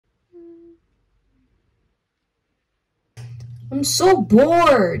I'm so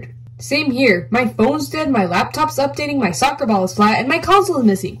bored. Same here. My phone's dead, my laptop's updating, my soccer ball is flat, and my console is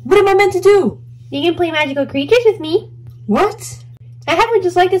missing. What am I meant to do? You can play magical creatures with me. What? I have one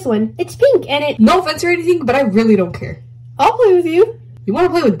just like this one. It's pink and it... No offense or anything, but I really don't care. I'll play with you. You want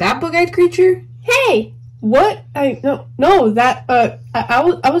to play with that bug-eyed creature? Hey! What? I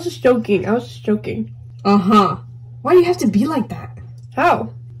was just joking. Uh-huh. Why do you have to be like that?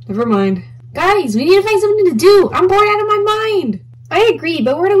 How? Never mind. Guys, we need to find something to do. I'm bored out of my mind. I agree,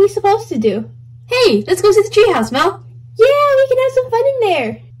 but what are we supposed to do? Hey, let's go see the treehouse, Mel. Yeah, we can have some fun in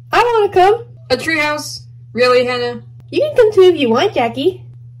there. I want to come. A treehouse? Really, Hannah? You can come too if you want, Jackie.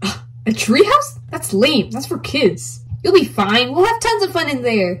 A treehouse? That's lame. That's for kids. You'll be fine. We'll have tons of fun in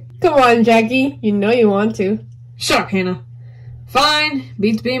there. Come on, Jackie. You know you want to. Shut up, Hannah. Fine.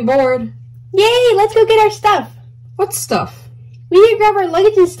 Beats being bored. Yay, let's go get our stuff. What stuff? We need to grab our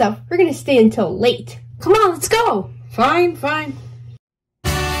luggage and stuff. We're going to stay until late. Come on, let's go. Fine.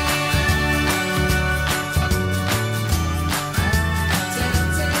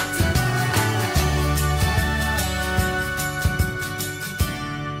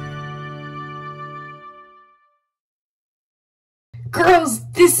 Girls,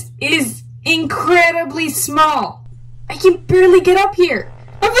 this is incredibly small. I can barely get up here.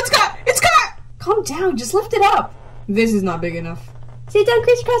 Oh, it's caught! Calm down, just lift it up. This is not big enough. Sit down,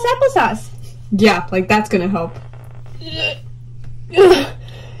 crisscross applesauce. Yeah, like that's gonna help.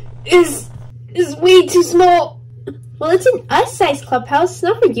 Is way too small. Well, it's an us-sized clubhouse,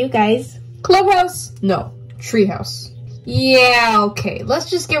 not for you guys. Clubhouse? No, treehouse. Yeah, okay, let's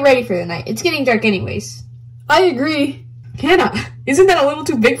just get ready for the night. It's getting dark anyways. I agree. Hannah, isn't that a little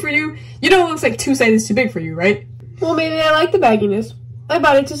too big for you? You know it looks like 2 sizes too big for you, right? Well, maybe I like the bagginess. I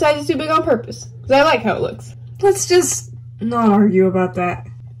bought it 2 sizes too big on purpose, because I like how it looks. Let's just not argue about that.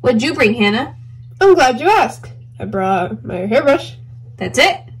 What'd you bring, Hannah? I'm glad you asked. I brought my hairbrush. That's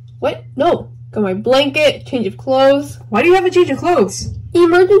it? What? No. Got my blanket, change of clothes. Why do you have a change of clothes?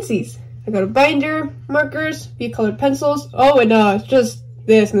 Emergencies. I got a binder, markers, few colored pencils. Oh, and just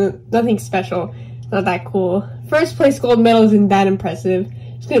this, nothing special. Not that cool. First place gold medal isn't that impressive.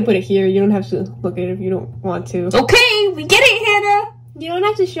 Just gonna put it here. You don't have to look at it if you don't want to. Okay, we get it, Hannah! You don't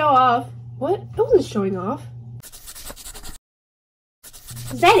have to show off. What? I wasn't showing off.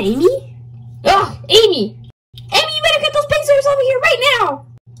 Is that Amy? Ugh, Amy! Amy, you better get those pictures over here right now!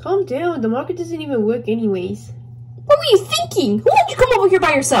 Calm down. The market doesn't even work anyways. What were you thinking? Who let you come over here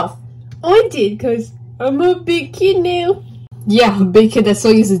by yourself? I did, because I'm a big kid now. Yeah, a big kid that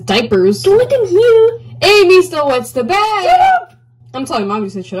still uses diapers. Don't let them hear. Amy still wets the bed. Shut up! I'm telling Mom you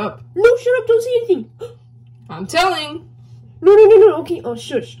said shut up. No, shut up. Don't say anything. I'm telling. No. Okay, I'll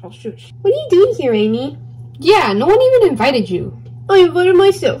shush. What are you doing here, Amy? Yeah, no one even invited you. I invited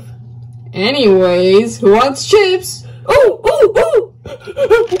myself. Anyways, who wants chips? Oh!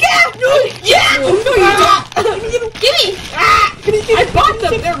 Yeah! No, you don't! Give me! I bought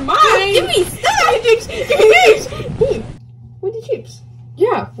them, they're mine! Give me! Stop! Give me! Where are the chips?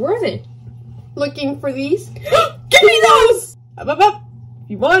 Yeah, where are they? Looking for these? Give me those! Up.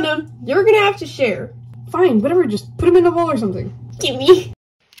 If you want them, you're gonna have to share. Fine, whatever, just put them in a bowl or something. Give me.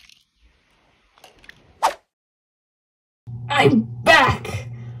 I'm back!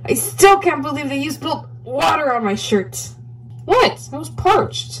 I still can't believe that you spilled water on my shirt. What? I was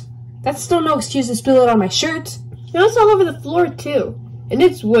parched. That's still no excuse to spill it on my shirt. Now it's all over the floor, too. And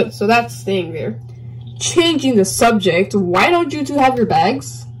it's wood, so that's staying there. Changing the subject, why don't you two have your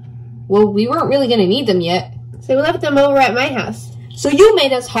bags? Well, we weren't really gonna need them yet. So we left them over at my house. So you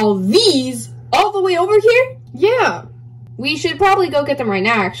made us haul these all the way over here? Yeah. We should probably go get them right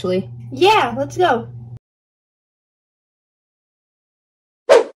now, actually. Yeah, let's go.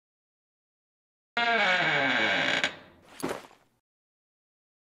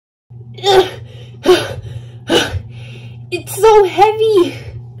 It's so heavy.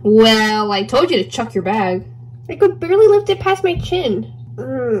 Well, I told you to chuck your bag. I could barely lift it past my chin.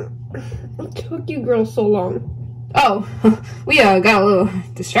 What took you girls so long? Oh, we got a little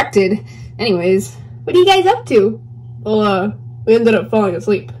distracted. Anyways. What are you guys up to? Well, we ended up falling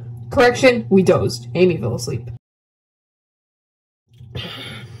asleep. Correction, we dozed. Amy fell asleep.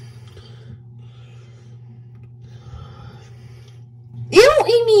 Ew,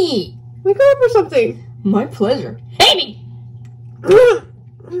 Amy! Wake her up or something. My pleasure. Amy!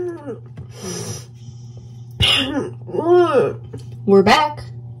 We're back.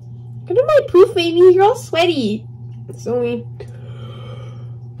 Get on my poof, Amy. You're all sweaty. It's only...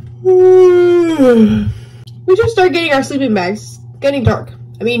 We should start getting our sleeping bags. It's getting dark.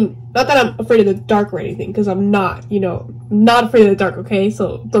 I mean, not that I'm afraid of the dark or anything, because I'm not, not afraid of the dark, okay?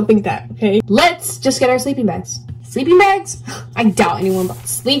 So don't think that, okay? Let's just get our sleeping bags. Sleeping bags? I doubt anyone brought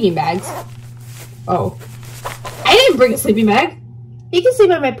sleeping bags. Oh. I didn't bring a sleeping bag. You can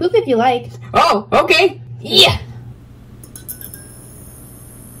sleep on my poop if you like. Oh, okay. Yeah.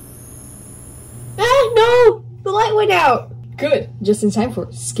 Ah, no! The light went out. Good. Just in time for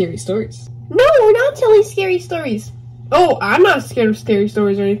scary stories. No, we're not telling scary stories. Oh, I'm not scared of scary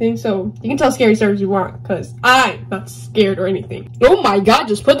stories or anything, so you can tell scary stories you want, because I'm not scared or anything. Oh my god,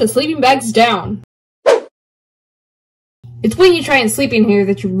 just put the sleeping bags down. It's when you try and sleep in here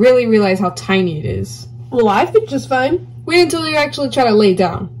that you really realize how tiny it is. Well, I think just fine. Wait until you actually try to lay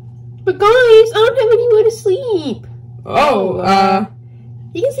down. But guys, I don't have anywhere to sleep.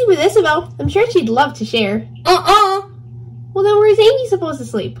 You can sleep with Isabelle. I'm sure she'd love to share. Well, then where's Amy supposed to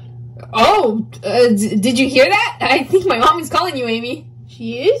sleep? Oh, did you hear that? I think my mom is calling you, Amy.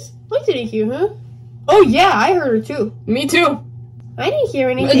 She is? I didn't hear her. Oh yeah, I heard her too. Me too. I didn't hear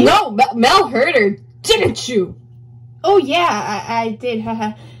anything. No, Mel heard her, didn't you? Oh yeah, I did,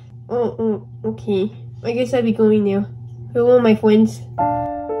 haha. Okay. I guess I'll be going now. Hello, my friends.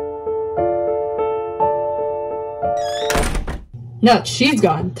 Now that she's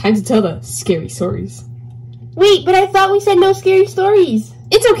gone, time to tell the scary stories. Wait, but I thought we said no scary stories.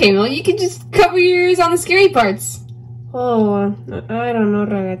 It's okay, Mel. You can just cover your ears on the scary parts. Oh, I don't know,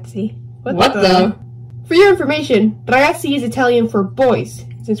 ragazzi. What the? For your information, ragazzi is Italian for boys.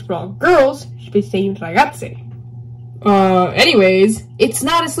 Since we're all girls, you should be saying ragazzi. Anyways, it's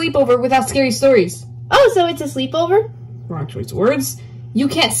not a sleepover without scary stories. Oh, so it's a sleepover? Wrong choice of words. You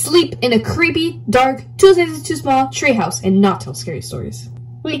can't sleep in a creepy, dark, too small treehouse and not tell scary stories.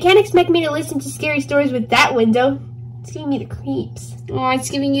 Well, you can't expect me to listen to scary stories with that window. It's giving me the creeps. Oh, it's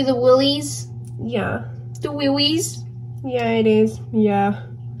giving you the willies? Yeah. The willies? Yeah, it is. Yeah.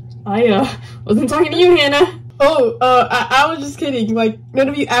 I, wasn't talking to you, Hannah. Oh, I was just kidding. Like, none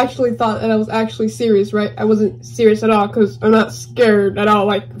of you actually thought that I was actually serious, right? I wasn't serious at all, because I'm not scared at all,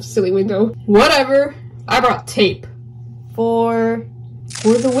 like, silly window. Whatever. I brought tape. For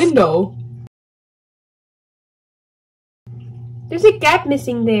the window. There's a gap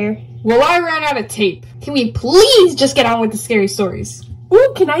missing there. Well, I ran out of tape. Can we please just get on with the scary stories?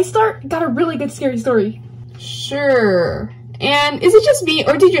 Ooh, can I start? Got a really good scary story. Sure. And is it just me,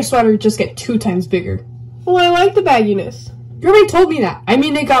 or did your sweater just get 2 times bigger? Well, I like the bagginess. You already told me that. I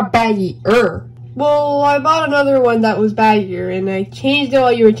mean, it got baggier. Well, I bought another one that was baggier, and I changed it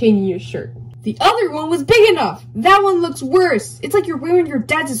while you were changing your shirt. The other one was big enough. That one looks worse. It's like you're wearing your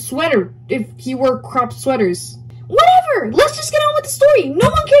dad's sweater if he wore cropped sweaters. Whatever! Let's just get on with the story. No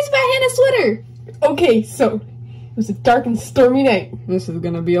one cares about Hannah's sweater. Okay, so it was a dark and stormy night. This is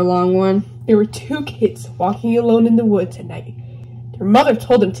gonna be a long one. There were 2 kids walking alone in the woods at night. Their mother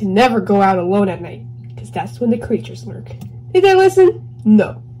told them to never go out alone at night, because that's when the creatures lurk. Did they listen?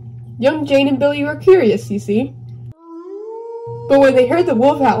 No. Young Jane and Billy were curious, you see. But when they heard the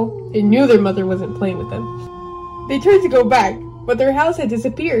wolf howl, they knew their mother wasn't playing with them. They tried to go back, but their house had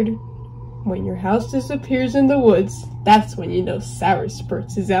disappeared. When your house disappears in the woods, that's when you know Sour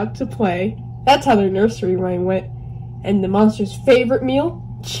Spurts is out to play. That's how their nursery rhyme went. And the monster's favorite meal?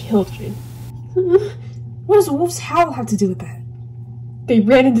 Children. What does a wolf's howl have to do with that? They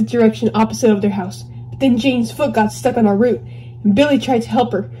ran in the direction opposite of their house, but then Jane's foot got stuck on our root, and Billy tried to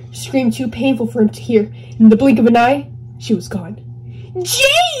help her, screamed too painful for him to hear. In the blink of an eye, she was gone.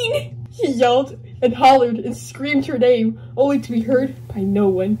 Jane! He yelled and hollered and screamed her name, only to be heard by no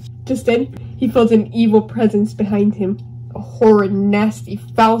one. Just then, he felt an evil presence behind him. A horrid, nasty,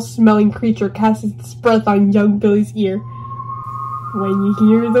 foul-smelling creature cast its breath on young Billy's ear. When you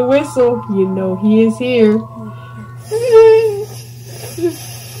hear the whistle, you know he is here.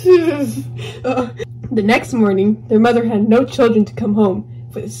 The next morning, their mother had no children to come home,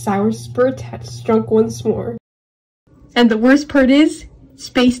 for the Sour Spurt had struck once more. And the worst part is, it's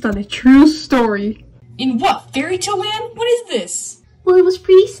based on a true story. In what, fairy tale land? What is this? Well, it was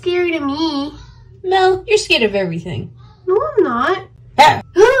pretty scary to me. Mel, you're scared of everything. No, I'm not. Ah!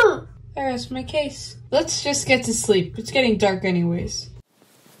 There's my case. Let's just get to sleep. It's getting dark anyways.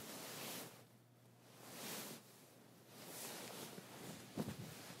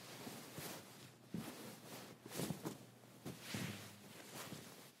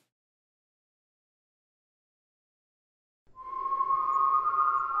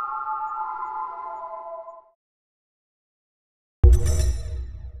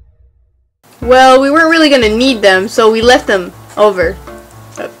 Well, we weren't really gonna need them, so we left them over.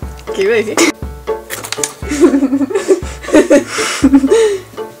 Okay, really?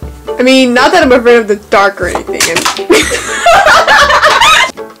 I mean, not that I'm afraid of the dark or anything.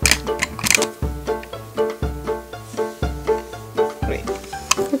 Wait.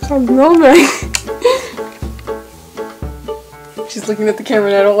 What's on moment? She's looking at the camera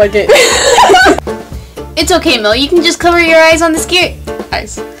and I don't like it. It's okay, Mel. You can just cover your eyes on the scary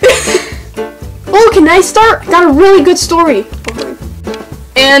eyes. Oh, can I start? Got a really good story.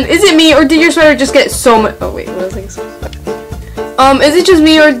 And is it me or did your sweater just get so much? Oh wait, what was I saying? Is it just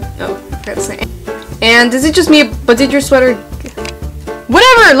me or? Oh, I forgot to say. And is it just me? But did your sweater?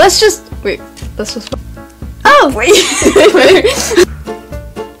 Whatever. Let's just wait. Let's just. Oh Wait.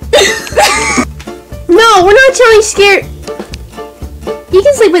 no, we're not totally scared. You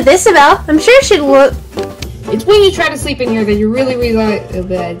can sleep with Isabelle. I'm sure she'd work. It's when you try to sleep in here that you really realize.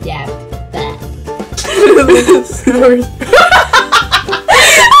 Yeah.